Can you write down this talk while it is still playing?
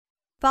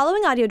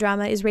Following audio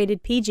drama is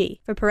rated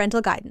PG for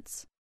parental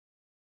guidance.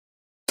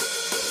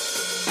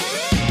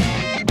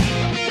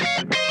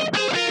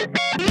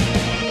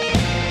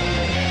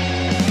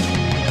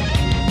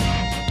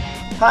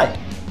 Hi,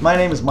 my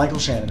name is Michael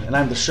Shannon, and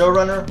I'm the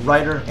showrunner,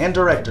 writer, and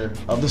director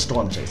of The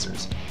Storm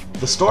Chasers.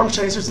 The Storm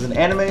Chasers is an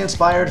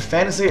anime-inspired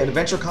fantasy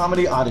adventure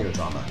comedy audio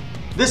drama.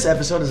 This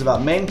episode is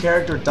about main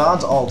character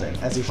Dodds Alden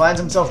as he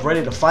finds himself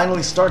ready to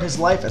finally start his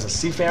life as a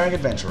seafaring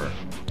adventurer.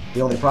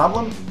 The only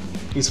problem?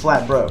 He's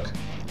flat broke.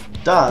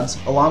 Dodds,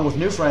 along with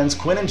new friends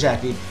Quinn and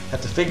Jackie, have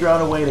to figure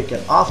out a way to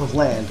get off of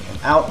land and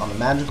out on the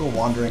magical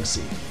wandering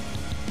sea.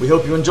 We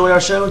hope you enjoy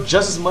our show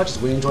just as much as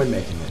we enjoyed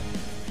making it.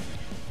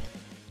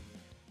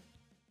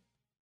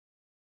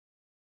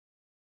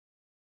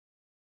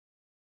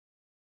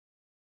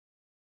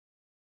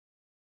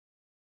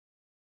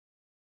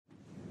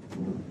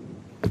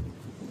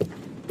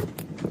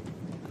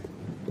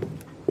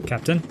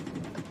 Captain?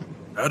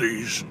 At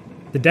ease.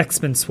 The deck's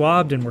been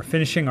swabbed and we're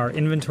finishing our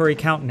inventory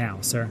count now,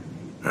 sir.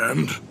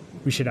 And?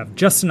 We should have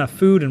just enough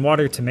food and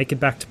water to make it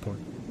back to port.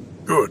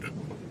 Good.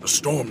 The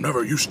storm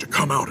never used to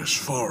come out as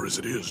far as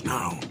it is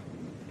now.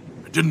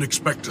 I didn't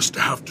expect us to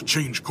have to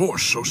change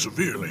course so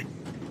severely.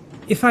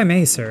 If I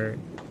may, sir,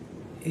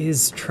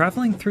 is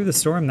traveling through the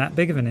storm that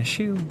big of an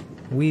issue?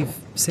 We've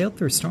sailed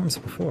through storms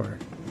before.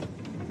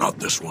 Not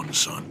this one,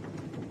 son.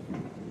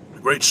 The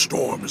Great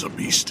Storm is a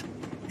beast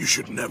you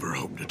should never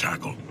hope to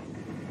tackle.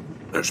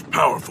 There's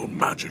powerful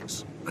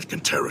magics that can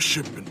tear a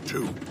ship in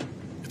two.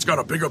 It's got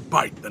a bigger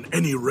bite than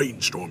any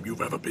rainstorm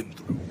you've ever been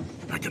through.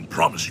 I can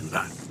promise you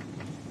that.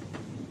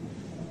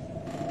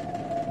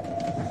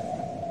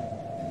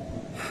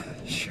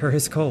 Sure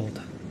is cold.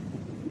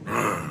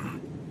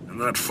 And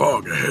that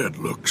fog ahead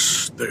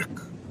looks thick.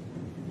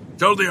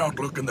 Tell the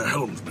Outlook and the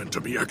helmsman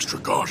to be extra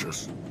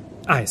cautious.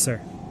 Aye,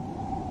 sir.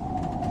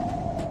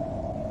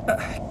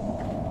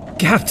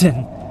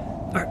 Captain,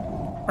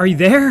 are you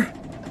there?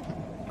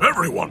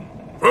 Everyone,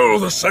 furl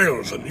the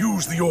sails and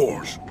use the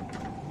oars.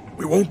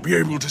 We won't be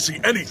able to see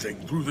anything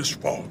through this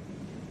fog.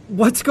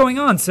 What's going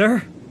on,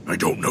 sir? I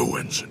don't know,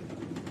 Ensign,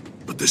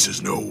 but this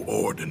is no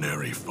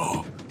ordinary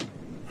fog.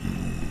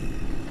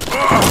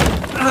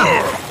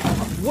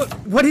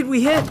 What did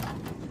we hit?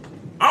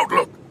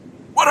 Outlook!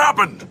 What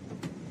happened?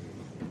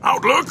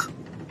 Outlook!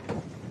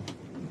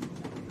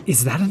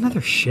 Is that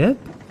another ship?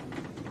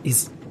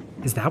 Is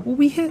that what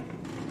we hit?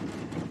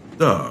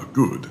 Ah,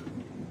 good.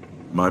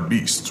 My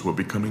beasts were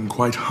becoming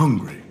quite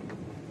hungry.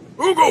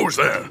 Who goes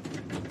there?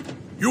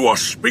 You are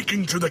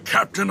speaking to the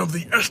captain of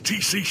the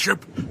STC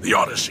ship, the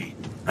Odyssey,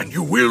 and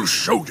you will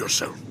show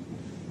yourself.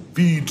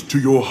 Feed to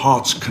your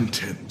heart's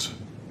content,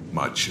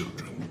 my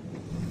children.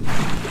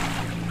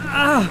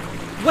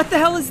 What the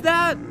hell is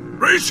that?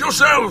 Brace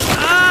yourselves!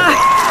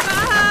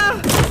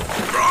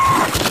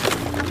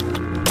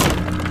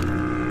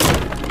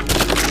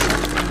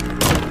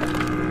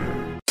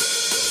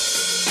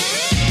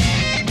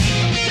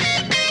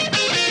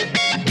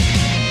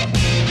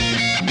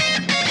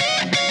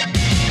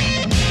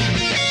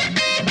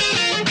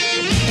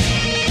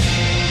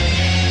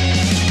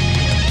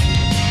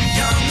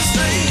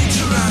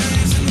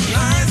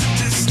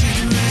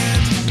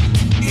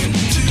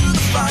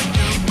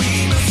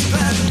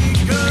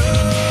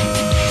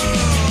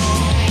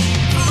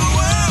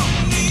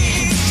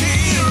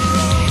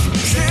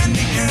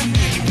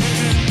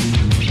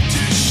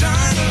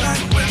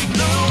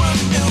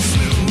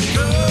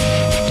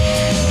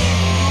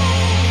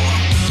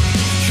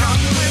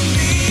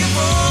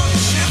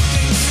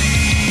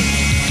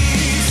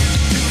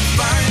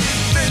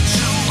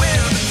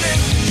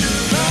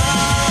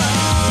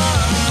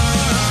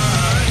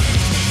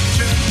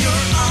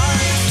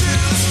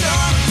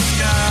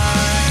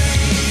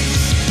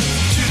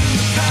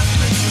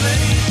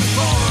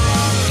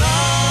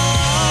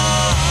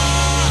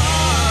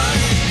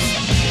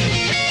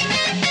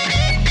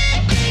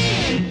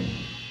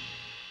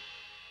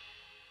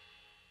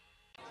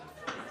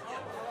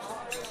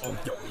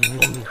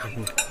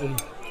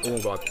 Oh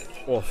god.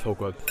 Oh, so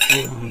good.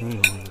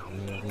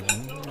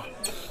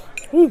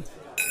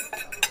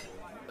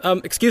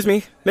 Excuse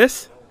me,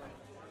 miss?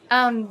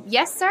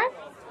 Yes, sir?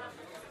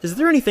 Is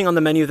there anything on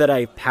the menu that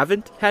I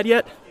haven't had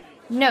yet?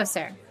 No,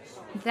 sir.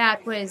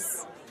 That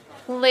was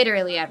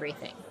literally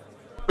everything.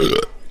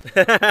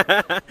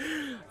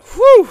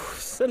 Whew!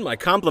 Send my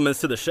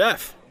compliments to the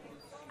chef.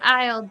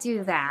 I'll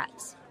do that.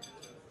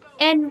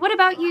 And what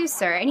about you,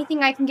 sir?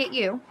 Anything I can get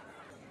you?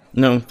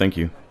 No, thank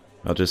you.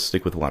 I'll just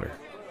stick with water.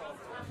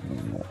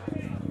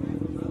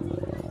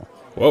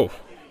 Whoa.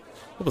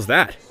 What was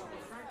that?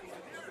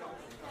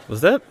 Was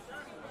that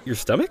your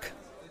stomach?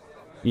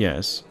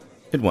 Yes,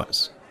 it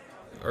was.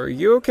 Are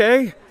you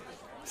okay?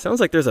 Sounds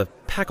like there's a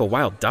pack of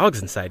wild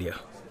dogs inside you.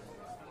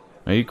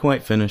 Are you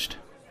quite finished?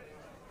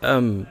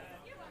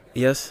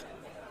 Yes.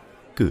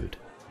 Good.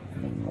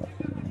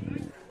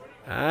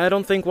 I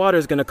don't think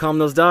water's gonna calm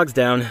those dogs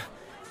down.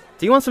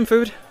 Do you want some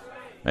food?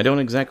 I don't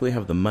exactly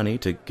have the money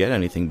to get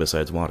anything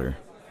besides water.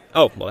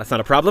 Oh, well, that's not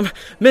a problem.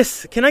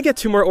 Miss, can I get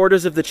 2 more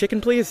orders of the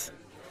chicken, please?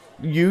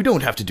 You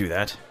don't have to do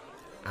that.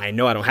 I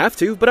know I don't have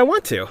to, but I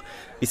want to.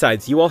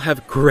 Besides, you all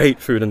have great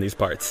food in these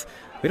parts.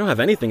 We don't have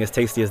anything as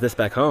tasty as this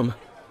back home.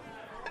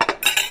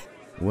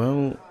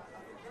 Well,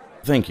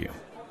 thank you.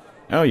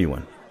 I owe you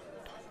one.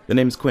 The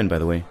name's Quinn, by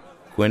the way.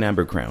 Quinn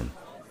Ambercrown.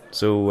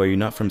 So, are you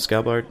not from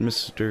Scalbard,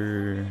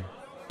 Mr...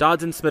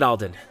 Dodds and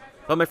Smidalden.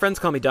 But my friends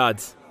call me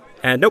Dodds.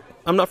 And nope,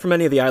 I'm not from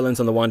any of the islands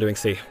on the Wandering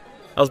Sea.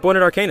 I was born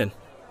in Arcanum.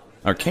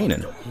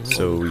 Arcanum?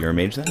 So, you're a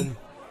mage then?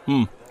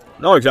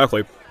 Not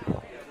exactly.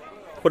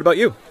 What about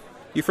you?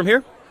 You from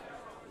here?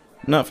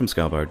 Not from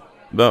Scalbard,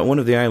 but one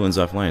of the islands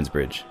off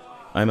Lionsbridge.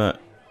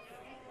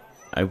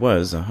 I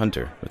was a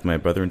hunter with my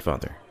brother and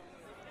father.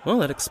 Well,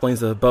 that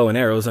explains the bow and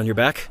arrows on your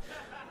back.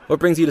 What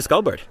brings you to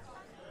Skullbird?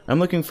 I'm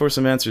looking for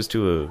some answers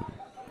to a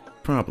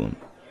problem.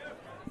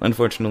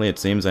 Unfortunately, it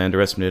seems I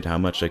underestimated how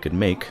much I could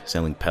make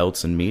selling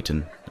pelts and meat,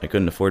 and I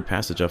couldn't afford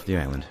passage off the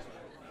island.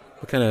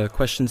 What kind of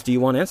questions do you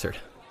want answered?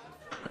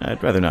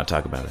 I'd rather not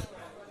talk about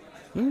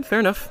it. Fair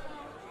enough.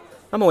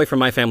 I'm away from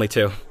my family,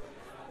 too.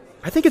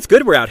 I think it's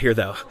good we're out here,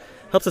 though.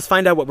 Helps us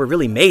find out what we're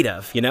really made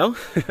of, you know?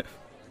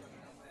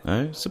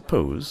 I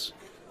suppose.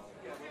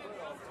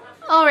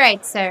 All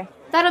right, sir.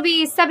 That'll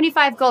be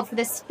 75 gold for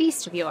this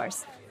feast of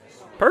yours.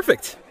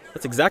 Perfect.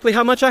 That's exactly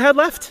how much I had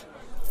left.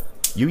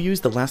 You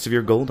used the last of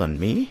your gold on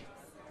me?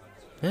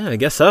 Yeah, I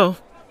guess so.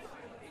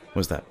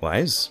 Was that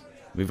wise?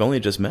 We've only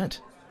just met.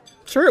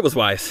 Sure it was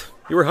wise.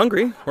 You were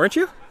hungry, weren't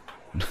you?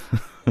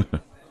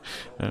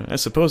 I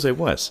suppose I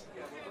was.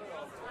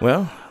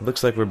 Well,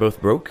 looks like we're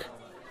both broke.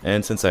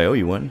 And since I owe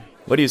you one,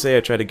 what do you say I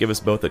try to give us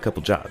both a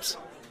couple jobs?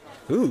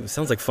 Ooh,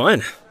 sounds like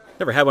fun.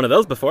 Never had one of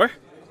those before.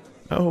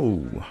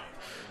 Oh,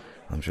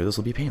 I'm sure this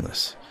will be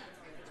painless.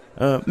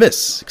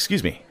 Miss,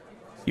 excuse me.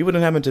 You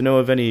wouldn't happen to know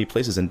of any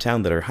places in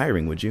town that are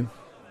hiring, would you?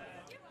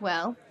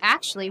 Well,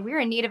 actually, we're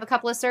in need of a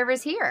couple of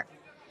servers here.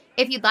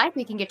 If you'd like,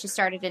 we can get you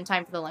started in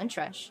time for the lunch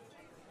rush.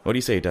 What do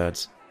you say,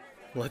 Dodds?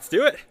 Let's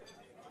do it.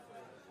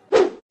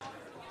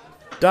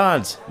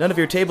 Dodds, none of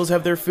your tables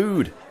have their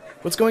food.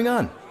 What's going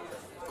on?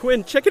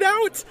 Quinn, check it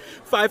out!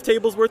 5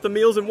 tables worth of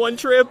meals in one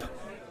trip.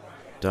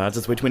 Dodds,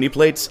 it's way too many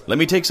plates. Let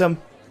me take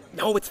some.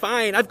 No, it's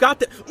fine. I've got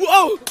the...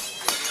 Whoa!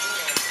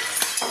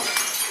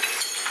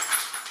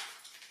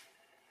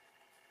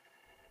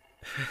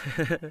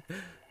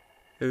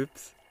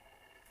 Oops.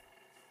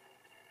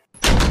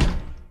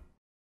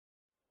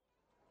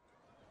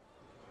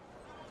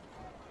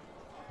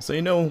 So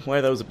you know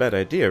why that was a bad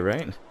idea,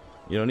 right?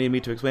 You don't need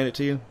me to explain it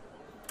to you?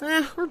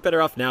 We're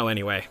better off now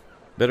anyway.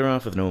 Better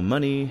off with no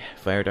money,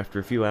 fired after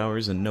a few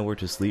hours, and nowhere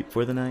to sleep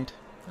for the night?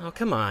 Oh,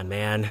 come on,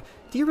 man.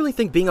 Do you really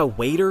think being a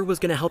waiter was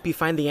gonna help you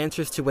find the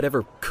answers to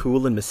whatever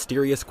cool and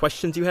mysterious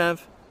questions you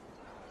have?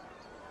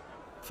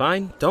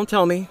 Fine, don't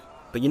tell me.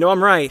 But you know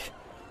I'm right.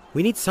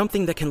 We need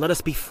something that can let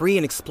us be free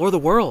and explore the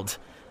world.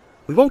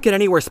 We won't get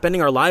anywhere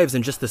spending our lives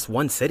in just this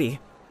one city.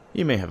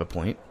 You may have a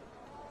point.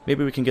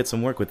 Maybe we can get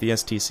some work with the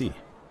STC.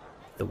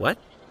 The what?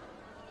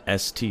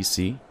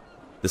 STC?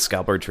 The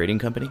Scalbard Trading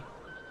Company?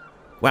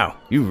 Wow,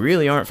 you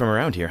really aren't from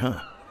around here, huh?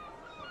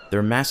 They're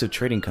a massive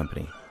trading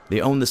company.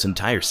 They own this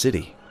entire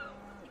city.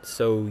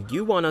 So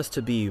you want us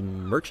to be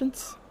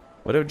merchants?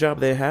 Whatever job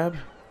they have,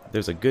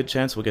 there's a good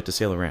chance we'll get to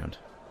sail around.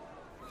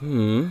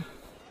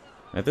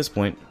 At this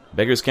point,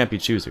 beggars can't be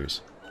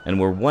choosers, and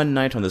we're one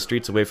night on the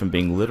streets away from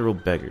being literal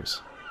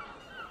beggars.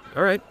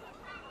 Alright,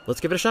 let's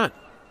give it a shot.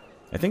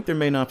 I think their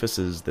main office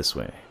is this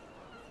way.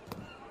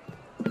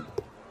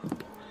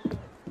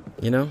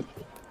 You know,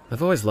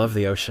 I've always loved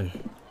the ocean.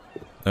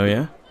 Oh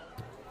yeah?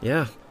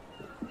 Yeah.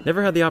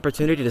 Never had the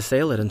opportunity to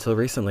sail it until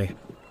recently.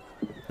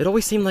 It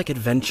always seemed like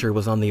adventure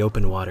was on the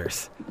open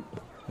waters.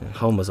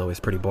 Home was always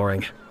pretty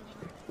boring.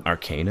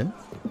 Arcanum?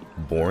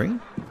 Boring?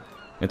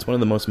 It's one of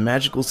the most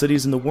magical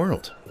cities in the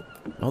world.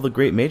 All the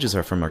great mages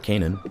are from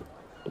Arcanum.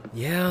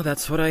 Yeah,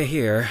 that's what I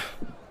hear.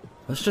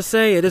 Let's just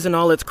say it isn't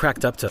all it's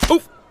cracked up to.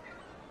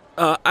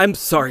 Oh! I'm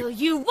sorry. Will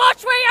you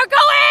watch where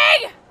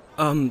you're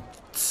going?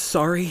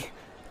 Sorry.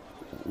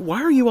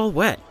 Why are you all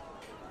wet?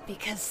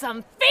 Because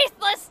some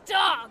faithless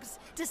dogs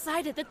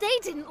decided that they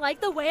didn't like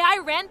the way I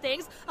ran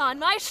things on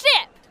my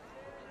ship.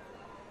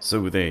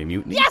 So they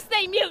mutinied? Yes,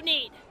 they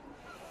mutinied!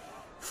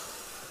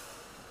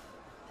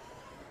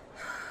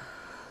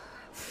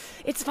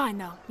 It's fine,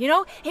 though. You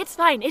know, it's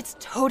fine. It's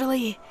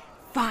totally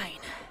fine.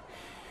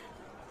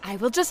 I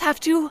will just have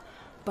to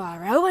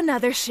borrow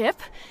another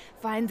ship,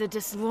 find the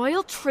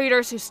disloyal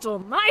traitors who stole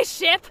my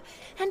ship,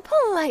 and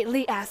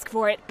politely ask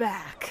for it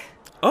back.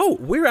 Oh,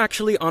 we're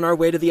actually on our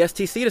way to the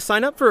STC to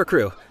sign up for a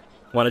crew.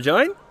 Want to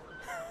join?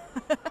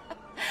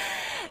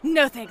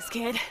 No thanks,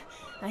 kid.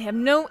 I have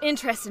no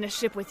interest in a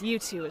ship with you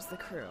two as the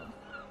crew.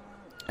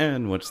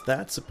 And what's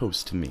that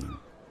supposed to mean?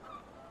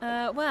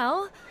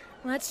 Well,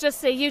 let's just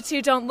say you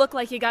two don't look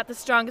like you got the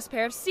strongest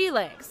pair of sea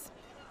legs.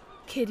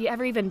 Kid, you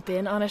ever even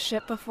been on a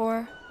ship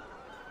before?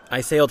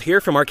 I sailed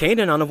here from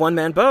Arcanum on a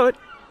one-man boat.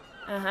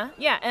 Uh-huh.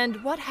 Yeah,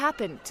 and what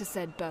happened to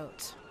said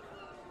boat?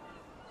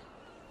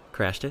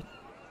 Crashed it.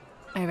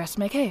 I rest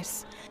my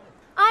case.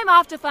 I'm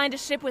off to find a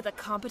ship with a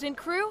competent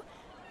crew.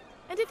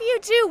 And if you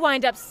do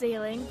wind up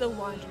sailing the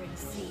Wandering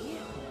Sea,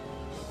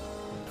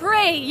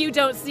 pray you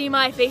don't see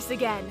my face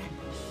again.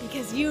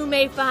 Because you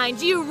may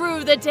find you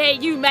rue the day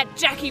you met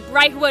Jackie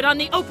Brightwood on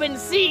the open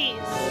seas.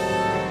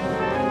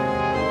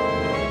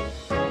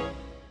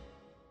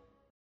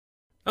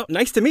 Oh,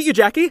 nice to meet you,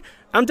 Jackie.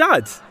 I'm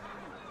Dodds.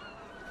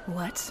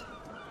 What?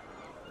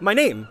 My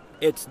name,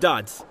 it's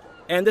Dodds.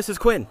 And this is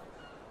Quinn.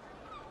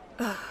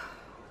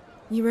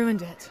 You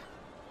ruined it.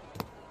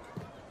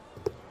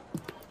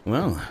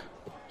 Well,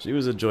 she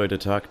was a joy to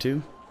talk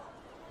to.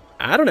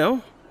 I don't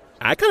know.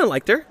 I kind of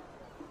liked her.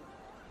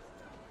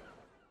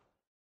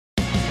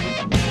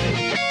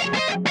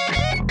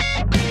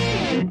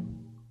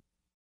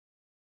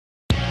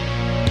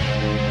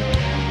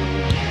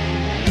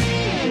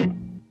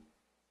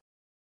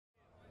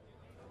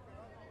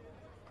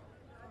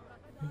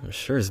 It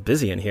sure is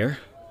busy in here.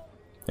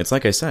 It's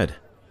like I said,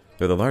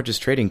 they're the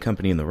largest trading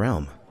company in the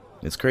realm.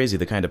 It's crazy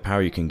the kind of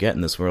power you can get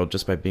in this world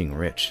just by being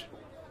rich.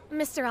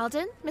 Mr.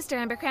 Alden, Mr.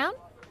 Ambercrown,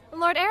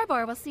 Lord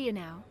Erebor will see you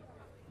now.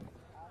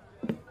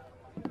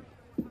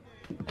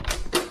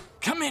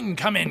 Come in,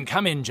 gentlemen.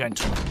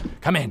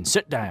 Come in,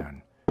 sit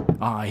down.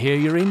 I hear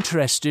you're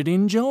interested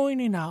in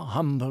joining our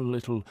humble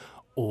little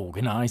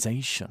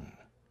organization.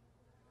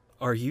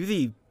 Are you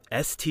the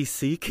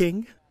STC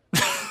King?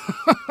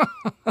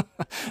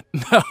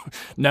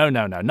 No,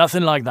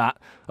 nothing like that.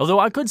 Although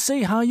I could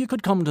see how you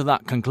could come to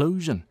that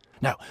conclusion.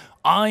 No,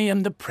 I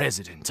am the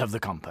president of the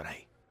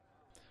company.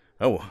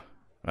 Oh,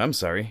 I'm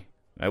sorry.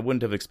 I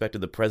wouldn't have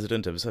expected the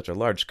president of such a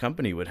large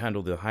company would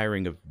handle the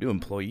hiring of new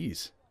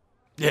employees.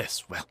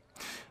 Yes, well,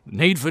 the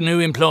need for new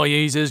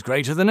employees is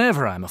greater than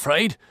ever, I'm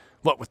afraid.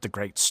 What with the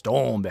great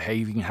storm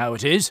behaving how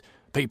it is,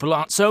 people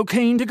aren't so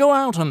keen to go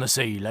out on the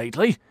sea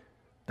lately.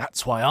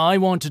 That's why I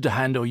wanted to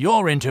handle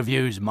your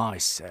interviews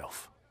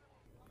myself.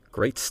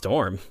 Great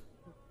storm.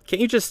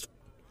 Can't you just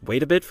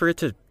wait a bit for it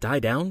to die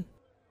down?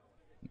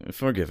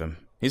 Forgive him.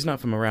 He's not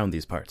from around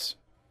these parts.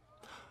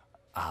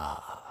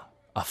 Ah,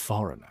 a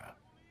foreigner.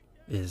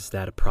 Is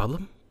that a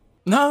problem?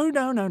 No.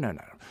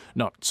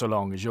 Not so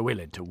long as you're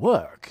willing to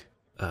work.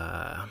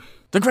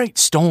 The Great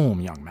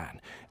Storm, young man,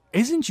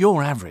 isn't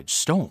your average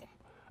storm.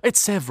 It's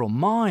several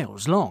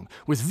miles long,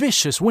 with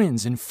vicious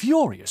winds and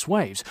furious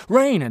waves,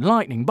 rain and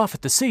lightning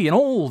buffet the sea and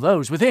all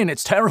those within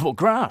its terrible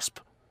grasp.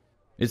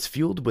 It's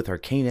fueled with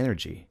arcane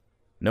energy.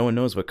 No one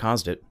knows what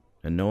caused it,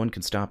 and no one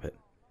can stop it.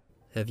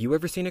 Have you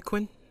ever seen it,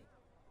 Quinn?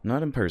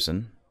 Not in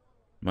person.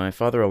 My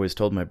father always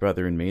told my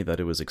brother and me that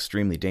it was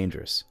extremely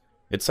dangerous.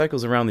 It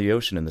cycles around the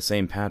ocean in the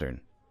same pattern,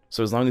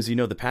 so as long as you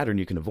know the pattern,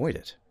 you can avoid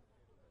it.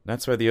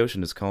 That's why the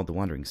ocean is called the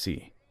Wandering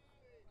Sea.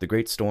 The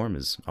Great Storm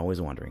is always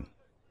wandering.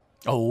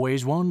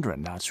 Always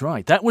wandering, that's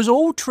right. That was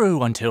all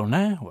true until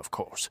now, of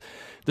course.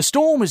 The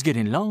storm is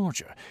getting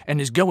larger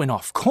and is going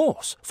off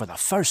course for the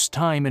first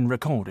time in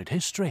recorded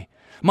history.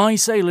 My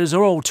sailors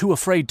are all too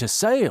afraid to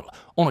sail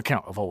on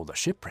account of all the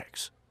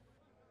shipwrecks.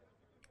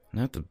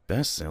 Not the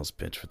best sales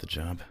pitch for the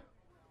job.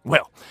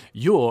 Well,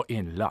 you're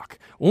in luck.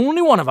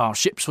 Only one of our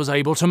ships was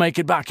able to make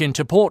it back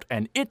into port,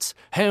 and it's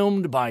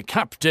helmed by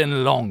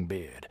Captain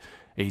Longbeard.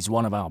 He's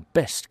one of our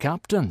best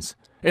captains.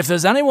 If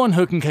there's anyone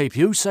who can keep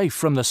you safe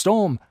from the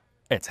storm,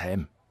 it's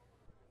him.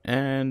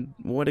 And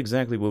what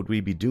exactly would we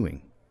be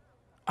doing?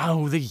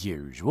 Oh, the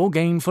usual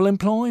gainful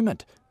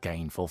employment.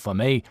 Gainful for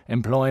me,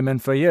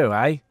 employment for you,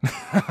 eh?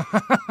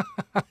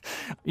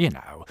 You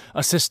know,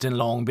 assisting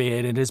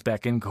Longbeard in his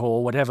beck and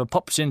call, whatever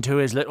pops into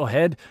his little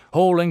head,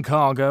 hauling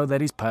cargo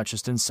that he's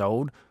purchased and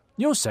sold.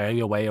 You'll sail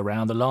your way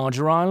around the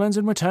larger islands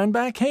and return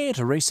back here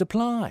to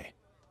resupply.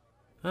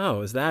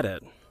 Oh, is that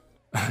it?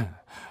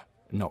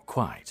 Not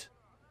quite.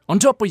 On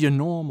top of your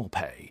normal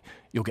pay,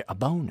 you'll get a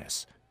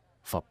bonus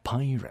for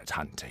pirate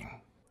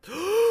hunting.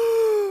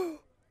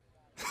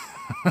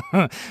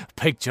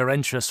 Piqued your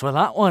interest for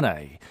that one,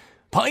 eh?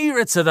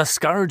 Pirates are the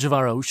scourge of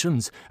our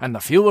oceans, and the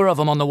fewer of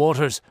them on the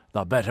waters,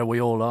 the better we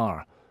all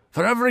are.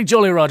 For every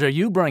jolly roger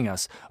you bring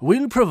us,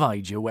 we'll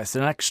provide you with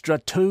an extra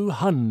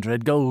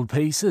 200 gold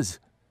pieces.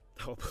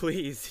 Oh,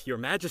 please, Your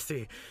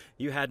Majesty,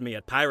 you had me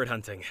at pirate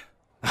hunting.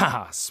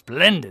 Ah,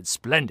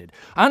 splendid.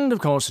 And of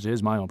course it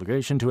is my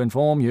obligation to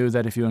inform you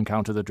that if you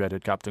encounter the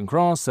dreaded Captain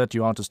Cross, that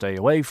you are to stay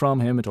away from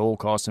him at all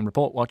costs and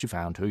report what you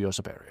found to your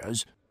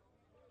superiors.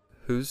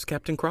 Who's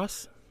Captain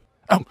Cross?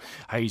 Oh,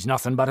 he's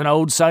nothing but an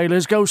old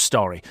sailor's ghost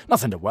story.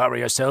 Nothing to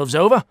worry yourselves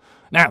over.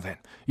 Now then,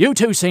 you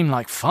two seem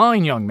like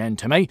fine young men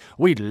to me.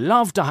 We'd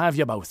love to have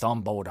you both on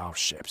board our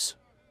ships.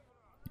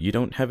 You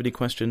don't have any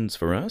questions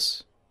for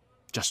us?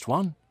 Just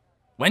one.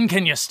 When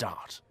can you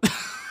start?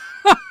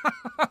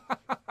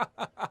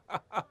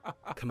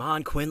 Come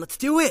on, Quinn, let's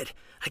do it.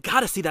 I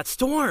gotta see that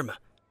storm.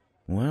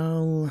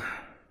 Well,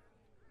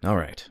 all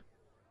right.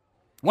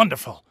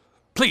 Wonderful.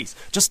 Please,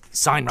 just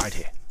sign right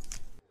here.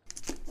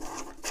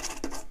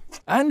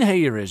 And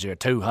here is your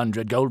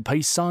 200 gold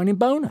piece signing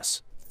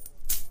bonus.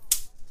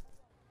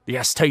 The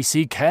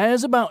STC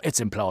cares about its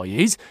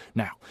employees.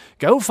 Now,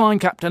 go find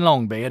Captain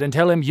Longbeard and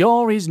tell him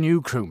you're his new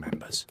crew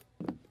members.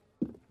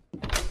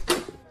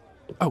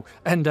 Oh,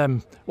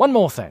 and one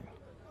more thing.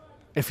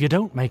 If you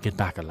don't make it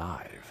back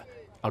alive,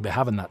 I'll be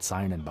having that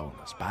signing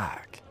bonus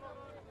back.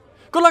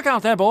 Good luck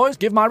out there, boys.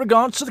 Give my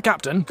regards to the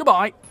captain.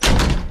 Goodbye.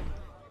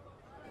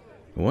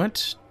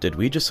 What did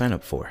we just sign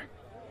up for?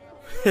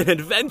 An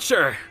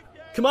adventure!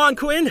 Come on,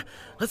 Quinn!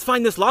 Let's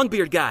find this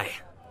Longbeard guy.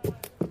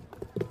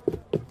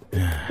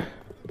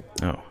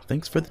 Oh,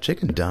 thanks for the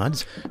chicken,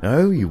 Dodds.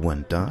 Oh, you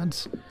won,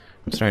 Dodds.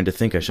 I'm starting to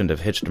think I shouldn't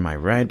have hitched my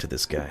ride to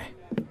this guy.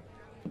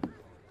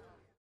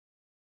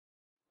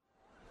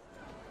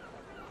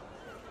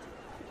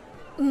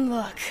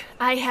 Look,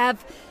 I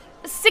have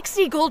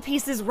 60 gold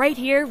pieces right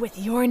here with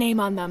your name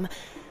on them.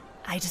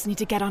 I just need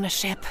to get on a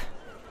ship.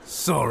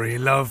 Sorry,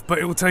 love, but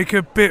it will take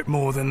a bit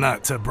more than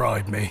that to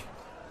bribe me.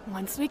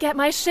 Once we get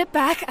my ship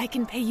back, I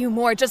can pay you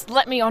more. Just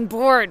let me on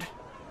board.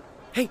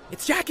 Hey,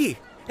 it's Jackie!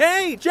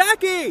 Hey,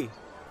 Jackie!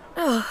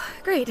 Oh,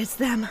 great, it's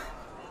them.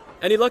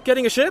 Any luck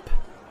getting a ship?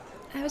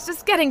 I was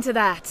just getting to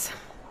that.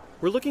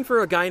 We're looking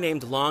for a guy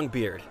named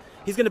Longbeard.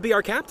 He's gonna be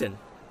our captain.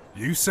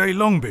 You say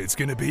Longbeard's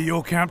gonna be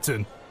your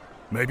captain.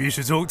 Maybe you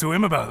should talk to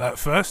him about that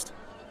first.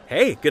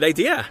 Hey, good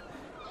idea.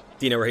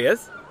 Do you know where he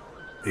is?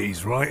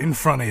 He's right in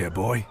front of you,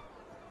 boy.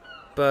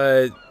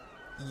 But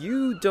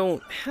you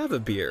don't have a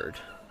beard.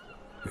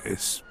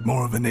 It's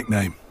more of a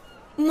nickname.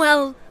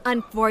 Well,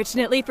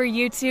 unfortunately for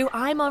you two,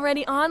 I'm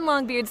already on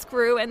Longbeard's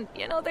crew, and,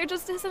 there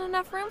just isn't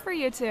enough room for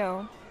you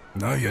two.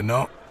 No, you're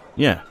not.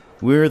 Yeah,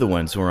 we're the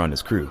ones who are on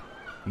his crew.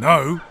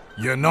 No,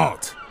 you're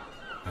not.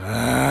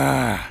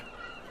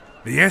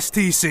 The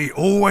STC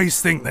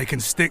always think they can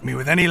stick me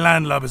with any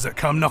landlubbers that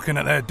come knocking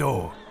at their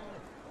door.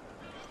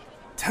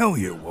 Tell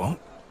you what,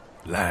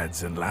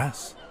 lads and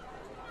lass.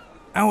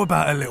 How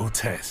about a little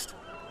test?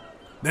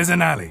 There's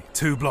an alley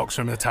 2 blocks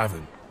from the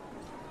tavern.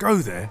 Go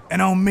there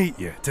and I'll meet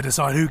you to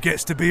decide who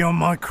gets to be on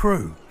my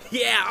crew.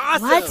 Yeah,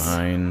 awesome! What?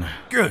 Fine.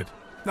 Good.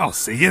 I'll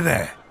see you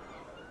there.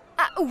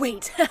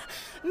 Wait.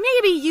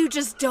 Maybe you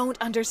just don't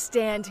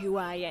understand who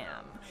I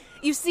am.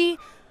 You see,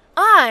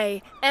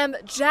 I am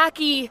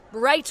Jackie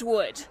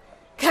Brightwood,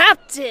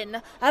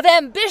 Captain of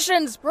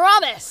Ambition's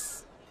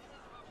Promise.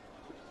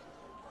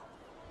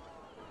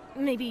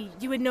 Maybe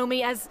you would know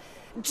me as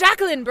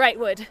Jacqueline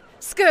Brightwood,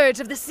 Scourge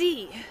of the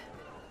Sea.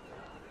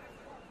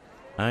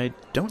 I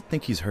don't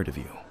think he's heard of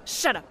you.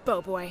 Shut up,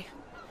 Bowboy.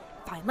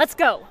 Fine, let's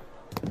go.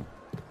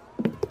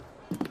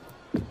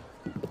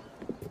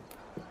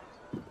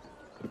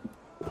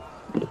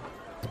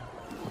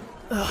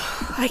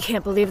 Ugh, I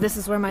can't believe this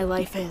is where my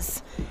life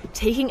is.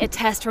 Taking a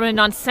test from a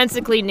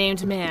nonsensically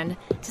named man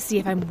to see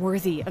if I'm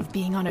worthy of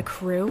being on a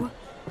crew.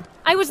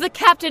 I was the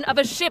captain of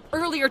a ship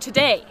earlier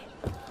today.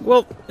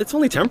 Well, it's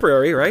only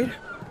temporary, right?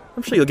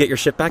 I'm sure you'll get your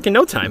ship back in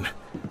no time.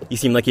 You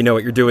seem like you know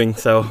what you're doing,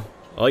 so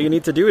all you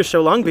need to do is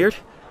show Longbeard.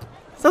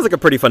 Sounds like a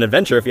pretty fun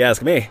adventure if you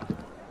ask me.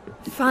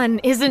 Fun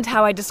isn't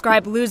how I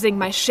describe losing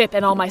my ship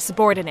and all my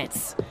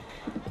subordinates.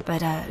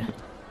 But,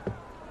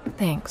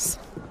 thanks.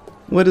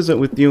 What is it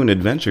with you and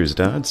adventures,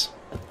 Dodds?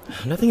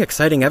 Nothing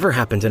exciting ever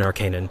happened in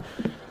Arcanum.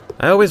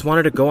 I always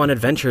wanted to go on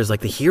adventures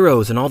like the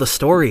heroes and all the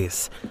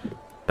stories.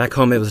 Back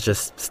home it was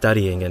just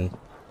studying and,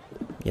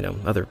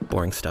 other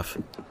boring stuff.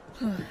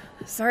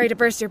 Sorry to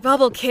burst your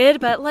bubble,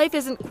 kid, but life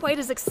isn't quite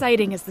as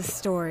exciting as the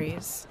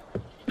stories.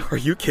 Are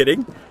you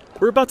kidding?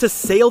 We're about to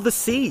sail the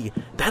sea,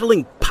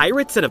 battling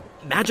pirates in a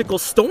magical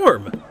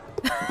storm.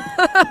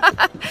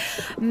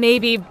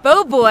 Maybe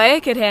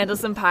Bowboy could handle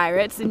some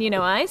pirates, and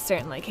I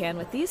certainly can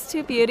with these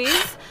two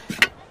beauties.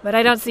 But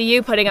I don't see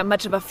you putting up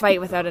much of a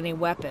fight without any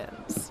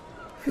weapons.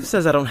 Who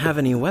says I don't have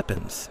any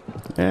weapons?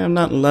 I'm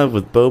not in love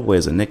with Bowboy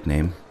as a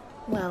nickname.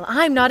 Well,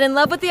 I'm not in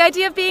love with the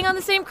idea of being on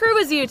the same crew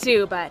as you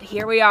two, but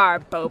here we are,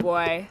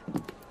 Bowboy.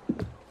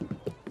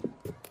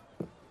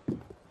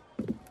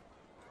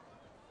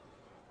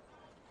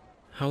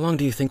 How long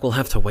do you think we'll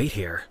have to wait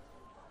here?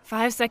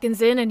 5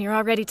 seconds in and you're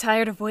already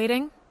tired of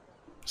waiting?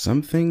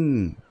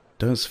 Something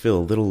does feel a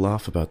little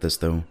off about this,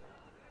 though.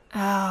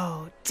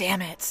 Oh,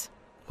 damn it.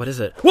 What is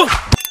it? Whoa!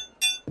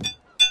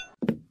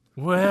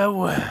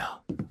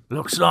 Well.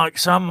 Looks like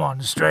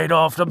someone strayed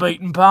off the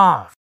beaten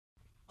path.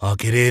 I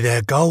could hear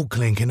their gold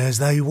clinking as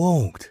they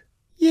walked.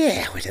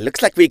 Yeah, well, it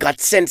looks like we got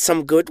sent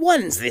some good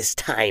ones this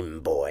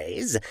time,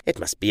 boys. It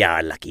must be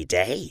our lucky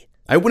day.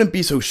 I wouldn't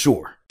be so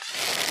sure.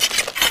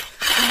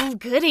 Oh,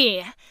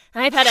 goody.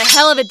 I've had a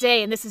hell of a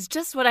day, and this is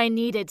just what I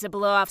needed to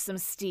blow off some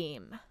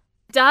steam.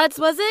 Dodds,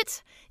 was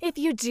it? If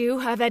you do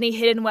have any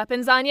hidden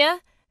weapons on you,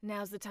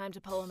 now's the time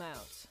to pull them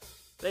out.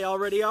 They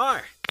already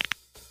are.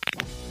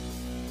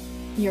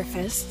 Your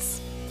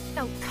fists?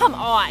 Oh, come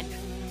on.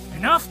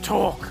 Enough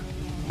talk.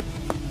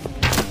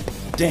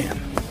 Damn.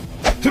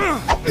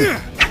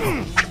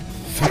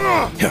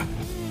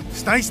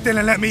 Stay still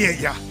and let me hit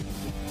ya.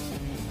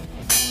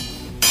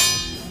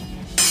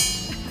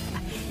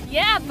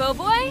 Yeah,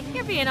 Bowboy,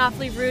 you're being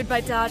awfully rude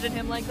by dodging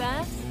him like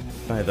that.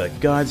 By the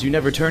gods, you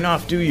never turn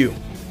off, do you?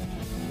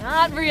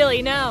 Not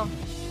really, no.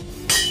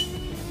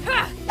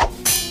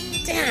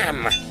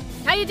 Damn!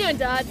 How you doing,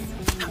 Dodds?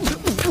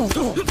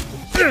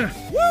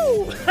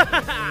 Woo!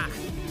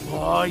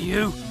 Why,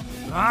 you?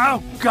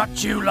 I'll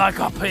gut you like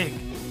a pig.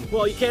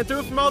 Well, you can't do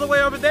it from all the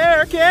way over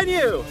there, can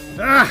you?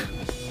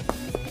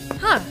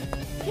 Huh.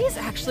 He's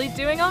actually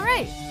doing all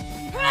right.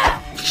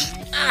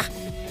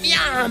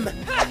 Yum!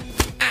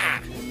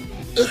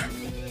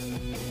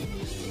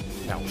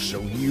 I'll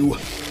show you.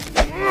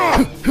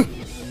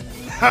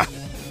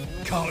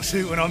 Can't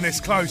shoot one on this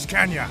close,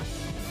 can ya?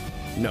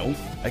 No,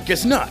 I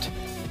guess not.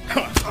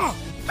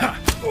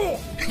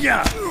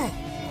 Yeah.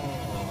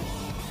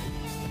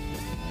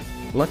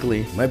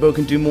 Luckily, my bow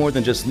can do more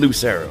than just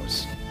loose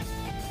arrows.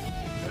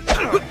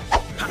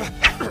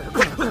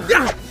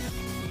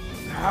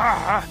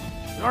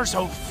 You're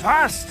so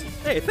fast.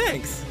 Hey,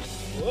 thanks.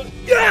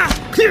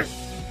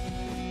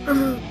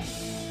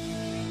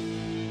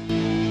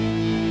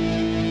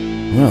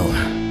 Well,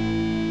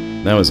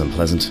 that was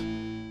unpleasant.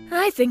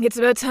 I think it's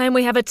about time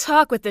we have a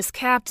talk with this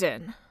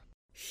captain.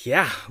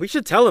 Yeah, we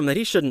should tell him that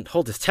he shouldn't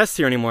hold his tests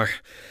here anymore.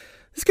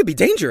 This could be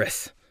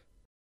dangerous.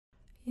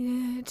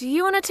 Do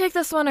you want to take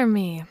this one or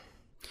me?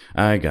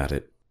 I got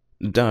it.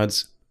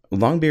 Dodds,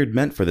 Longbeard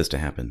meant for this to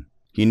happen.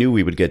 He knew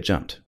we would get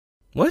jumped.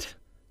 What?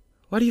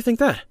 Why do you think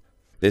that?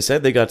 They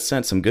said they got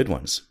sent some good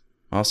ones.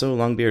 Also,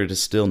 Longbeard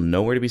is still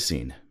nowhere to be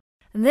seen.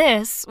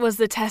 This was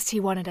the test he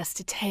wanted us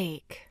to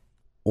take.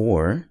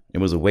 Or it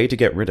was a way to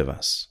get rid of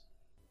us.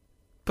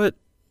 But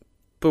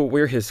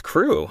we're his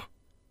crew.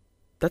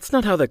 That's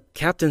not how the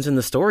captains in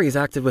the stories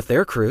acted with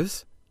their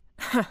crews.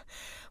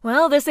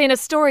 Well, this ain't a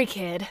story,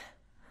 kid.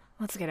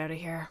 Let's get out of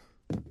here.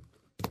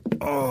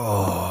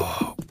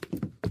 Oh.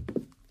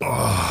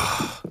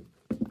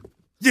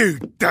 You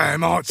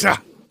damn archer!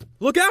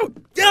 Look out!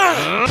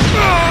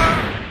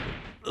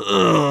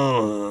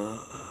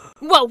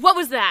 Whoa, what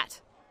was that?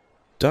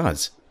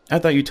 Dodds, I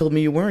thought you told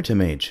me you weren't a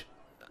mage.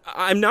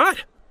 I'm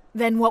not.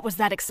 Then what was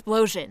that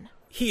explosion?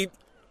 He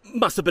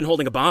must have been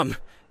holding a bomb.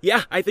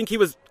 Yeah, I think he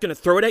was gonna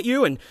throw it at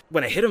you, and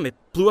when I hit him, it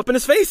blew up in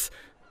his face.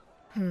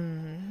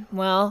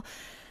 Well,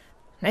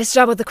 nice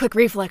job with the quick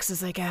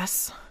reflexes, I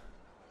guess.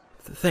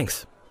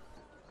 Thanks.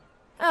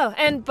 Oh,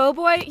 and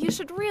Bowboy, you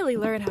should really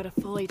learn how to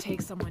fully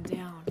take someone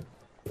down.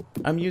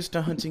 I'm used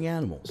to hunting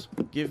animals.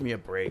 Give me a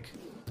break.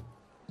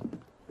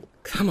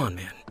 Come on,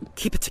 man.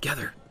 Keep it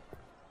together.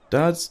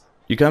 Dodds,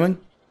 you coming?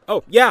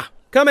 Oh, yeah,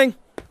 coming.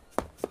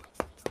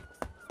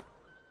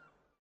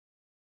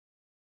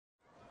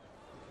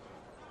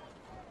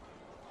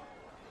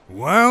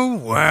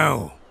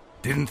 Well.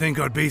 Didn't think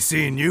I'd be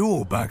seeing you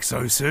all back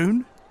so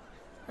soon.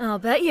 I'll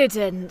bet you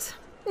didn't.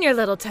 Your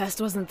little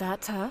test wasn't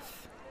that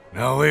tough.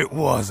 No, it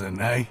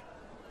wasn't, eh?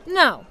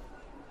 No.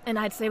 And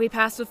I'd say we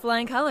passed with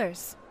flying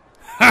colors.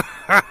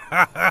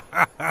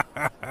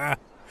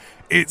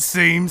 It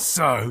seems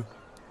so.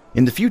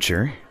 In the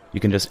future, you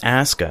can just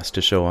ask us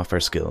to show off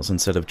our skills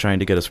instead of trying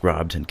to get us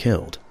robbed and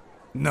killed.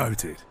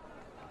 Noted.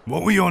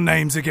 What were your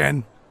names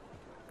again?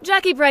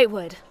 Jackie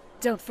Brightwood.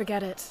 Don't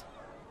forget it.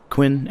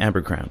 Quinn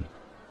Abercrown.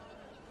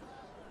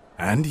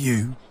 And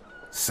you,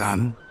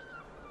 son?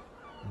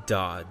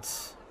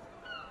 Dodds.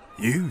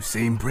 You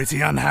seem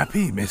pretty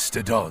unhappy,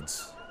 Mr.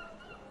 Dodds.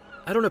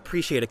 I don't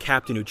appreciate a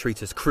captain who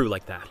treats his crew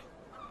like that.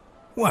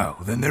 Well,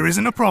 then there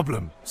isn't a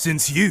problem,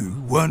 since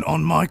you weren't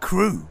on my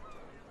crew.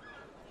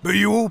 But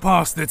you all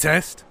passed the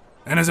test,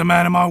 and as a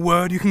man of my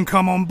word, you can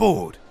come on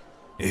board.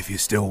 If you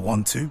still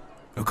want to,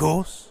 of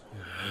course.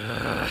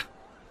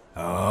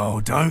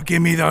 Oh, don't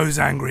give me those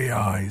angry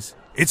eyes.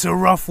 It's a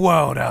rough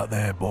world out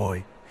there,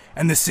 boy,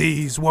 and the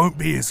seas won't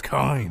be as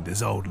kind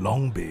as old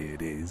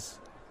Longbeard is.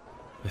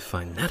 I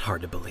find that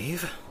hard to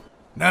believe.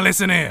 Now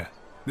listen here.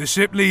 The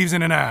ship leaves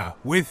in an hour,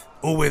 with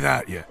or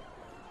without you.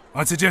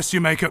 I'd suggest you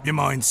make up your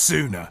mind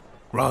sooner,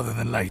 rather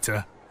than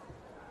later.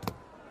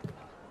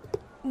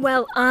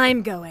 Well,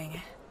 I'm going.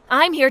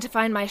 I'm here to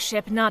find my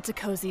ship, not to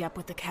cozy up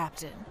with the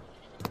captain.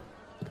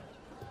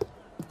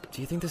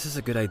 Do you think this is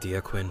a good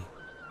idea, Quinn?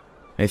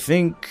 I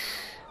think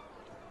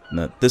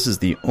that this is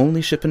the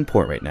only ship in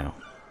port right now.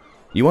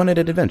 You wanted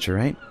an adventure,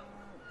 right?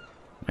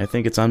 I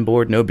think it's on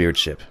board No Beard's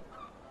ship.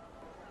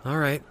 All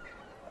right.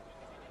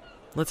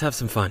 Let's have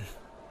some fun.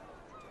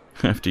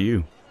 After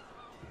you.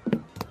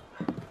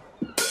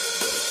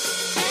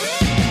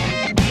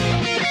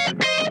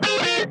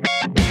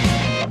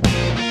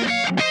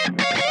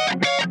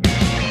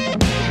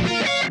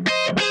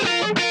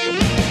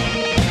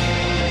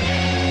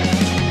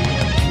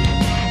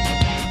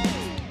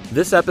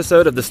 This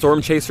episode of The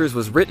Storm Chasers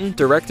was written,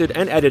 directed,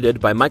 and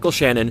edited by Michael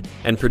Shannon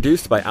and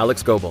produced by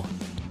Alex Goebel.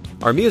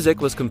 Our music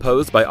was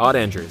composed by Odd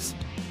Andrews.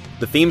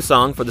 The theme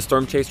song for The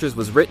Storm Chasers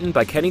was written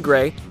by Kenny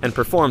Gray and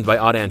performed by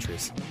Odd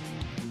Andrews.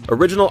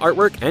 Original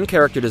artwork and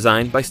character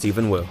design by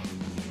Stephen Wu.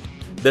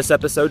 This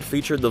episode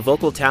featured the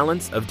vocal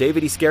talents of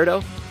David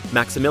Izquierdo,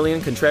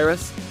 Maximilian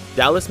Contreras,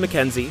 Dallas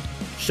McKenzie,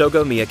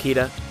 Shogo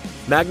Miyakita,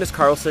 Magnus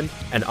Carlson,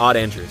 and Odd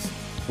Andrews,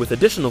 with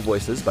additional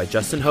voices by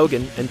Justin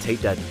Hogan and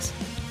Tate Deddens.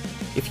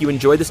 If you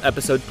enjoyed this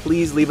episode,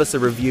 please leave us a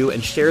review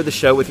and share the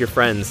show with your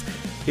friends.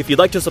 If you'd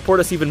like to support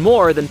us even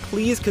more, then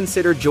please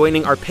consider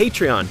joining our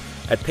Patreon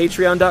at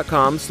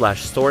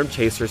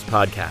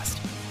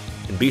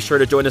patreon.com/stormchaserspodcast. And be sure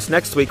to join us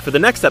next week for the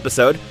next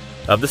episode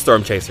of The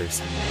Storm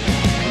Chasers.